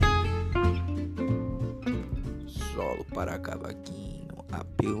cavalo para cavaquinho,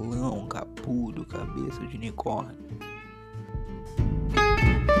 apelão, capudo, cabeça de unicórnio.